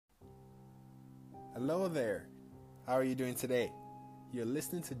Hello there. How are you doing today? You're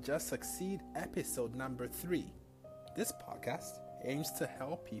listening to Just Succeed episode number 3. This podcast aims to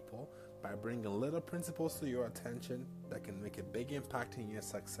help people by bringing little principles to your attention that can make a big impact in your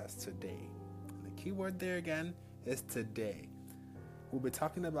success today. And the key word there again is today. We'll be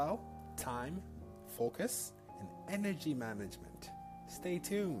talking about time, focus, and energy management. Stay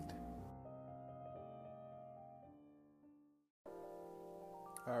tuned.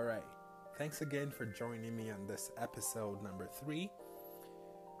 All right. Thanks again for joining me on this episode number 3.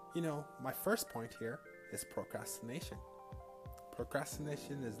 My first point here is procrastination.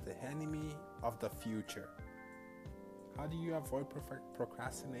 Procrastination is the enemy of the future. How do you avoid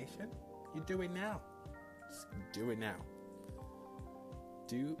procrastination? You do it now. Just do it now.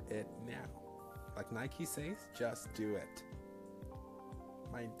 Do it now. Like Nike says, just do it.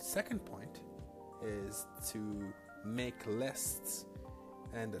 My second point is to make lists.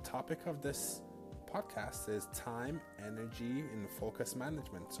 And the topic of this podcast is time, energy, and focus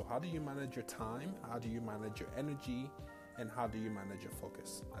management. So how do you manage your time? How do you manage your energy? And how do you manage your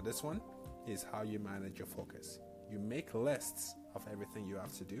focus? Now this one is how you manage your focus. You make lists of everything you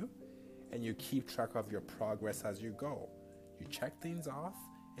have to do, and you keep track of your progress as you go. You check things off,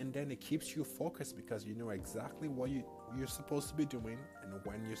 and then it keeps you focused because you know exactly what you're supposed to be doing and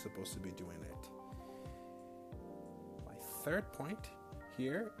when you're supposed to be doing it. My third point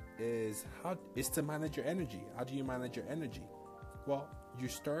here is to manage your energy. How do you manage your energy? Well, you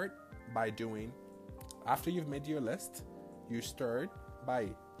start by after you've made your list, you start by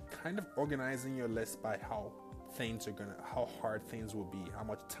kind of organizing your list by how hard things will be, how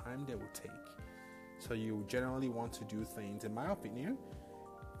much time they will take. So you generally want to do things, in my opinion,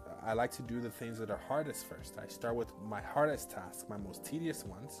 I like to do the things that are hardest first. I start with my hardest tasks, my most tedious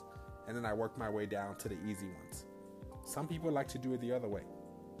ones, and then I work my way down to the easy ones. Some people like to do it the other way.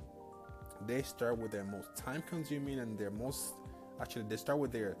 They start with their most time-consuming and they start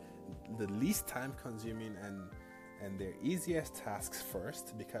with the least time-consuming and their easiest tasks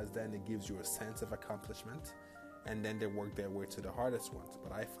first, because then it gives you a sense of accomplishment, and then they work their way to the hardest ones.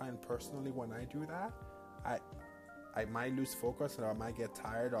 But I find personally when I do that, I might lose focus, or I might get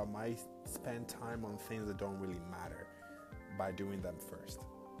tired, or I might spend time on things that don't really matter by doing them first.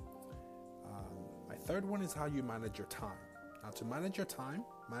 My third one is how you manage your time. Now, to manage your time,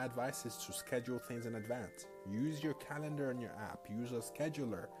 my advice is to schedule things in advance. Use your calendar on your app. Use a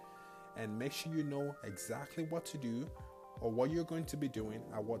scheduler, and make sure you know exactly what to do or what you're going to be doing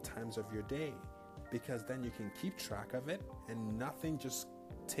at what times of your day, because then you can keep track of it and nothing just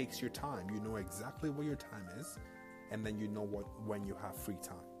takes your time. You know exactly what your time is, and then you know when you have free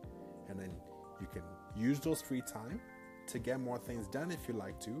time, and then you can use those free time to get more things done if you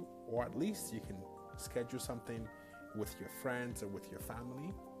like to, or at least you can schedule something with your friends or with your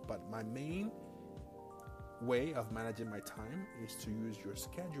family. But my main way of managing my time is to use your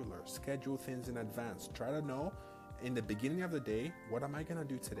scheduler. Schedule things in advance. Try to know in the beginning of the day, what am I going to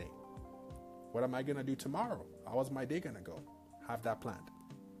do today? What am I going to do tomorrow? How is my day going to go? Have that planned.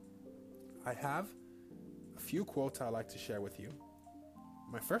 I have a few quotes I like to share with you.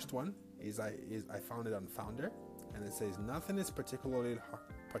 My first one is I found it on Founder, and it says, "Nothing is particularly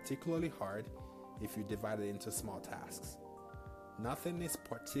hard if you divide it into small tasks." Nothing is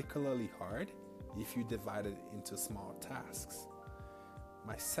particularly hard if you divide it into small tasks.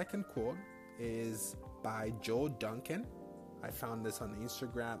 My second quote is by Joe Duncan. I found this on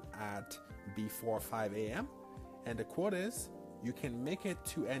Instagram at B45am. And the quote is, "You can make it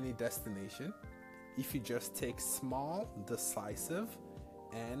to any destination if you just take small, decisive,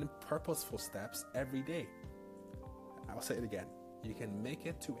 and purposeful steps every day." I'll say it again. You can make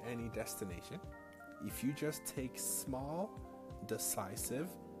it to any destination if you just take small, decisive,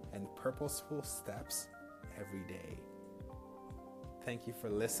 and purposeful steps every day. Thank you for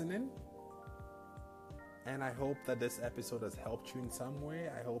listening, and I hope that this episode has helped you in some way.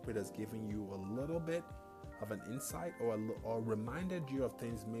 I hope it has given you a little bit of an insight, or reminded you of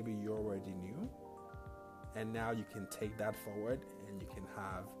things maybe you already knew, and now you can take that forward and you can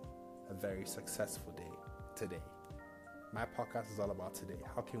have a very successful day today. My podcast is all about today.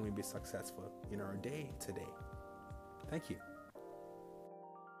 How can we be successful in our day today? Thank you.